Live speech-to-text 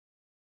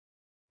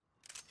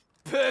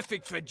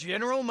Perfect for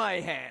General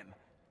Mayhem.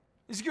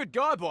 He's a good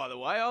guy, by the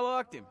way. I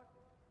liked him.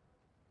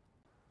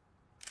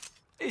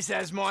 This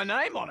has my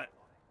name on it.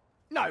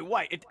 No,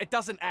 wait, it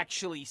doesn't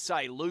actually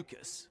say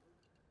Lucas.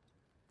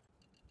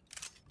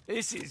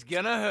 This is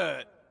gonna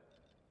hurt.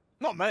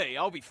 Not me,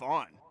 I'll be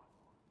fine.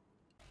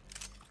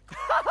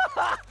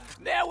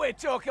 Now we're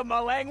talking my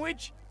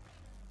language.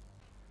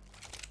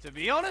 To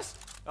be honest,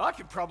 I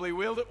could probably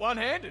wield it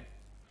one-handed.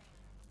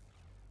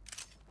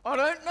 I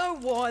don't know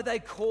why they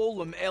call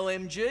them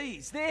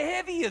LMGs. They're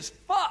heavy as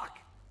fuck.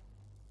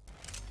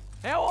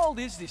 How old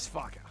is this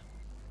fucker?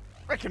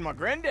 Reckon my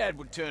granddad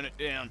would turn it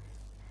down.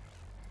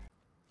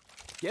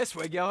 Guess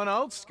we're going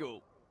old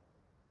school.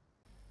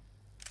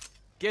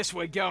 Guess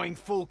we're going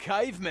full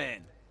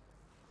caveman.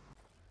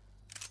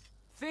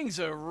 Things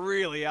are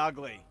really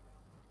ugly.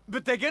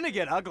 But they're gonna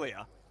get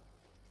uglier.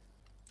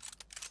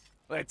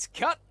 Let's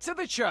cut to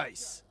the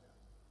chase.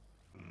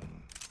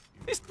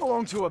 This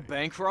belonged to a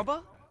bank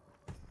robber?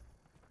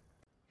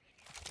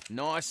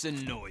 Nice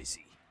and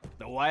noisy.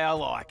 The way I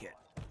like it.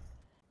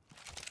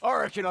 I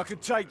reckon I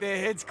could take their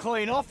heads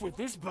clean off with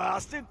this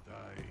bastard.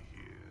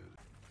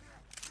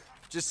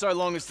 Just so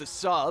long as the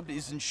sub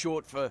isn't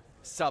short for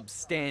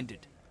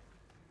substandard.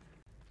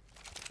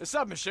 The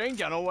submachine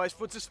gun always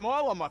puts a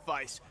smile on my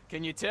face,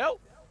 can you tell?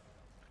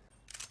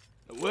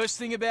 The worst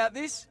thing about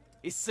this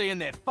is seeing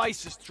their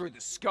faces through the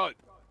scope.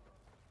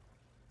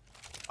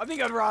 I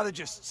think I'd rather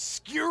just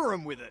skewer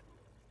them with it.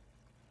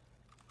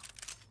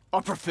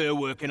 I prefer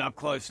working up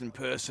close and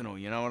personal,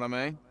 you know what I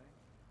mean?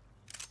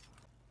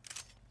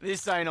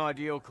 This ain't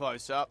ideal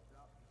close-up.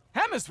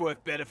 Hammers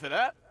work better for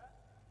that.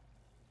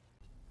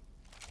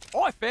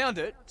 I found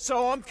it,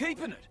 so I'm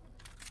keeping it.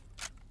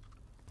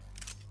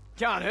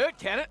 Can't hurt,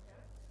 can it?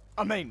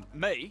 I mean,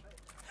 me.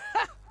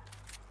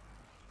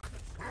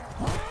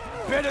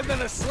 Better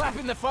than a slap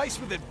in the face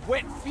with a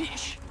wet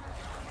fish.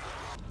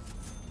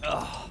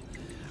 Oh,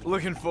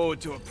 looking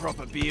forward to a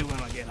proper beer when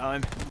I get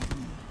home.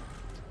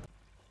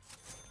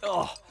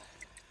 Oh,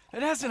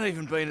 it hasn't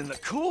even been in the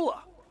cooler.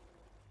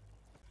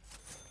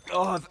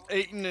 Oh, I've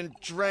eaten and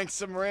drank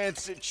some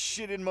rancid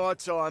shit in my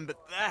time, but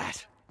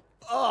that...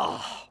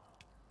 Oh!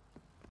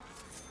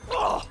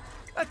 Oh!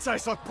 That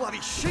tastes like bloody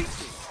sheep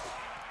dip.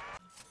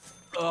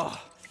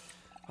 Oh,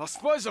 I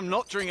suppose I'm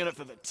not drinking it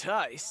for the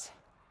taste.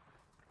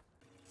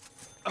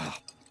 Oh,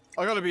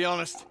 I gotta be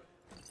honest,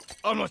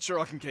 I'm not sure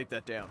I can keep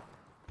that down.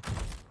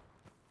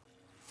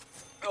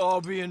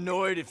 I'll be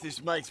annoyed if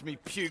this makes me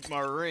puke my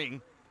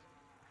ring.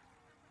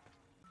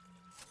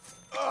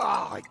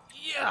 Oh,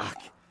 yuck!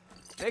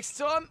 Next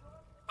time,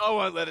 I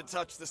won't let it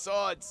touch the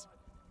sides.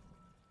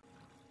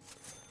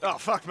 Oh,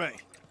 fuck me.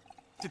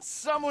 Did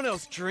someone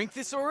else drink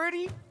this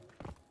already?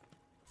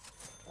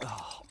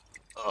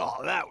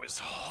 Oh, that was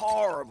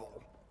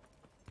horrible.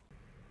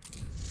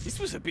 This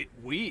was a bit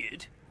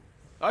weird.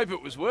 I hope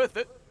it was worth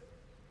it.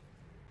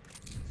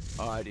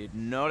 I did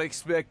not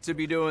expect to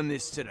be doing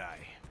this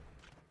today.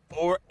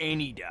 Or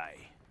any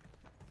day.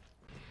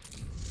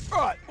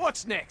 Right,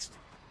 what's next?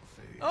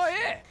 Oh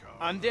yeah,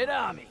 Undead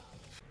Army.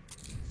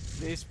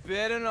 This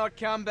better not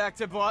come back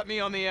to bite me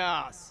on the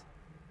ass.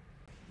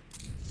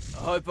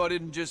 I hope I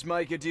didn't just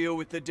make a deal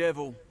with the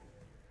devil.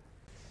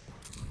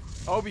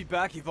 I'll be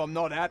back if I'm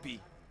not happy.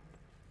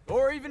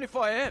 Or even if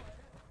I am.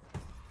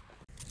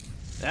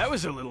 That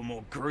was a little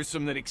more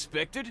gruesome than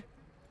expected.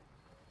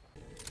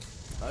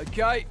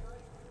 Okay,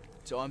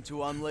 time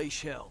to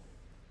unleash hell.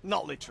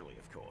 Not literally,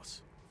 of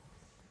course.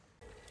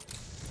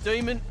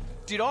 Demon,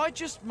 did I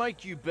just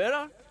make you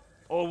better?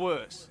 Or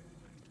worse?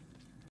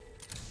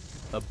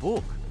 A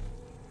book?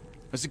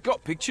 Has it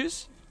got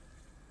pictures?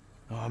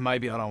 Oh,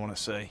 maybe I don't want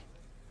to see.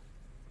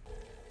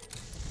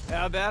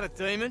 How about it,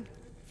 Demon?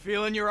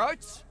 Feeling your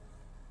oats?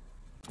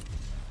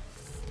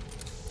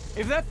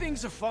 If that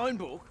thing's a phone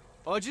book,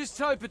 I just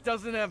hope it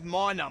doesn't have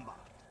my number.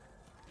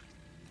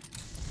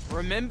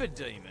 Remember,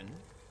 Demon,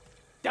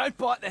 don't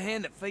bite the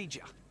hand that feeds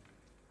you.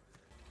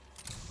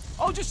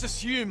 I'll just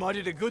assume I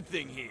did a good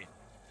thing here.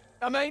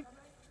 I mean,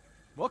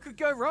 what could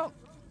go wrong?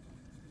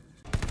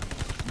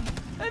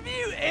 Have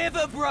you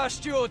ever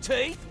brushed your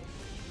teeth?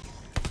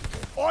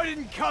 I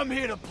didn't come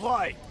here to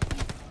play.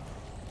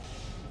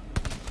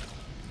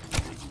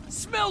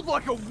 Smelled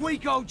like a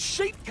week-old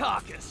sheep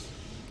carcass.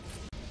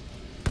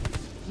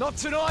 Not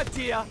tonight,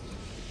 dear.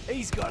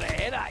 He's got a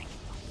headache.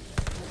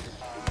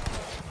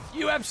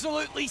 You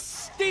absolutely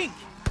stink.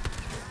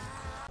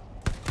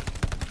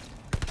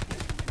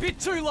 Bit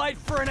too late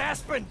for an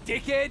aspirin,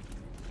 dickhead.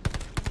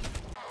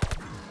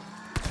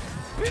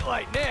 Bit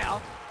late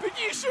now, but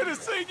you should have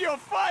seen your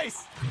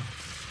face.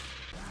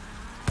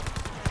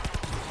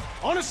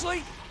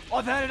 Honestly,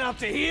 I've had it up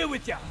to here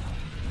with you.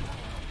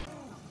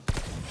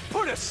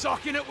 Put a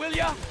sock in it, will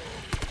ya?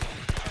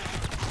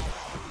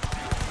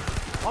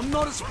 I'm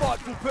not a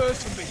spiteful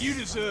person, but you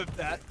deserve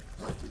that.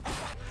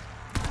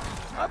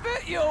 I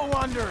bet you're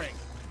wondering,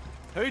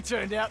 who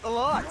turned out the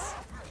lights?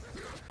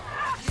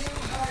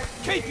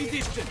 Keep your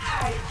distance.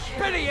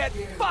 Better yet,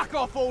 fuck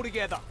off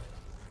altogether.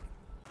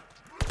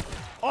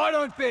 I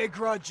don't bear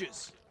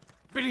grudges,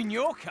 but in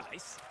your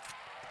case,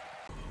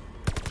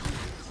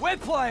 We're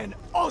playing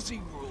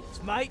Aussie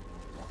rules, mate.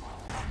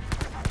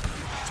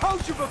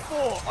 Told you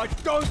before, I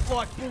don't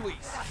like bullies.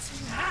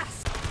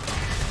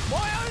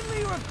 My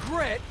only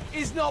regret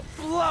is not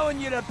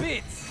blowing you to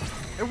bits.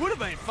 It would have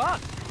been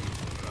fun.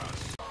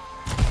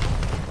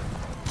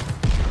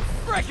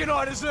 Reckon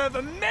I deserve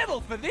a medal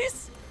for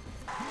this?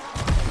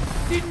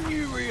 Didn't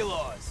you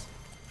realise?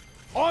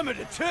 I'm a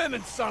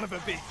determined son of a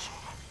bitch.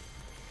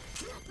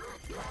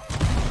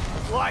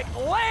 Like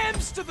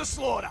lambs to the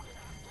slaughter.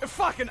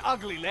 Fucking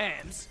ugly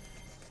lambs.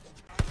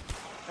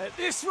 At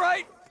this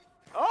rate,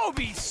 I'll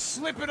be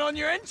slipping on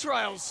your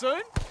entrails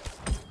soon.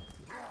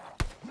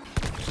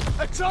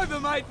 It's over,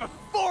 mate,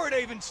 before it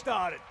even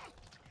started.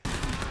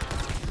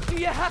 Do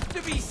you have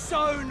to be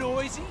so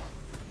noisy?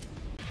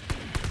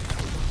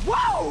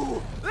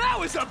 Whoa! That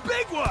was a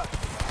big one!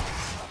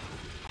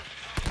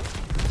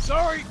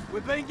 Sorry,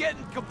 we've been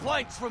getting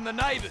complaints from the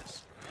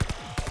neighbours.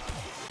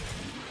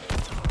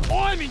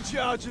 I'm in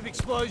charge of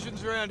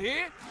explosions around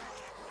here.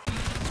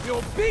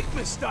 Your big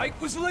mistake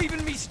was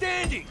leaving me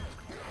standing.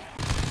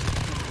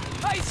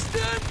 Hey,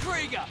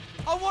 Sternkrieger,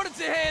 I wanted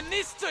to hand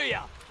this to you.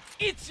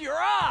 It's your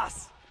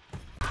ass.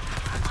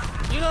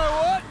 You know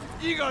what?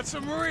 You got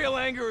some real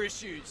anger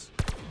issues.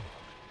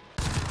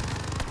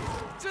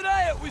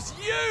 Today it was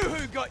you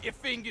who got your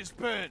fingers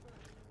burnt.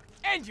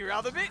 And your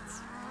other bits.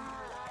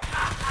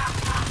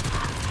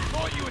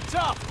 Thought you were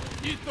tough.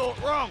 You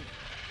thought wrong.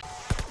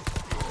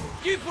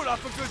 You put up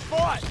a good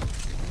fight.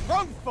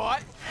 Wrong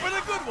fight, but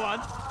a good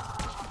one.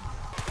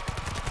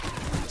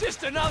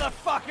 Just another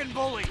fucking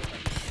bully.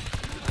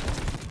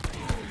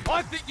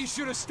 I think you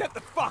should have stepped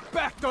the fuck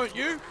back, don't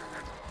you?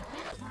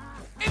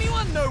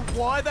 Anyone know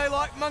why they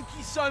like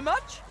monkeys so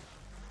much?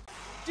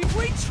 Did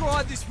we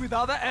try this with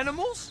other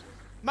animals?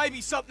 Maybe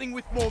something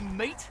with more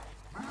meat?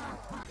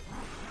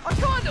 I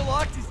kinda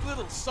liked his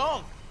little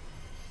song.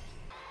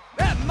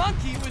 That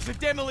monkey was a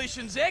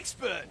demolitions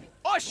expert.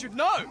 I should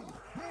know.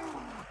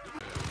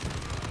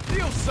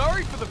 Feel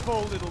sorry for the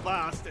poor little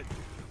bastard.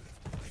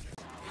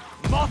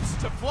 Moths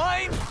to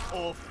flame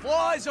or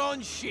flies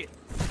on shit.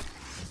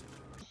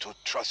 To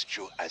trust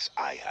you as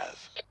I have.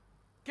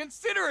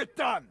 Consider it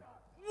done.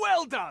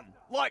 Well done,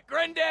 like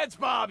Granddad's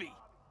Barbie.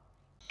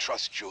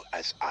 Trust you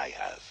as I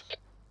have.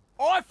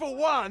 I, for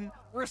one,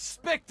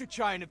 respect the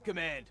chain of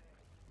command.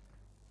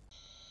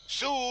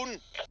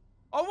 Soon.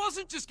 I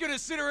wasn't just gonna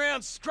sit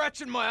around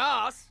scratching my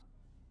ass.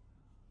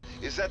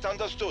 Is that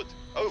understood?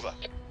 Over.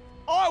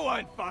 I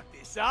won't fuck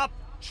this up.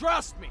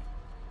 Trust me.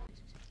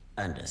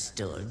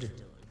 Understood.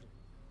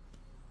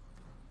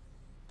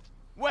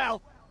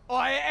 Well,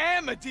 I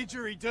am a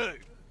didgeridoo,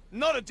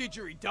 not a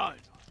didgeridoo.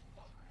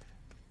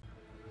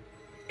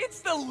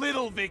 It's the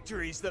little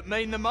victories that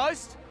mean the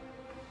most.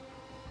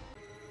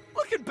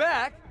 Looking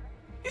back,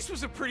 this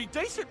was a pretty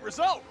decent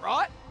result,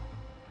 right?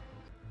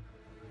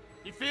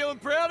 You feeling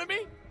proud of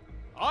me?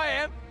 I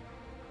am.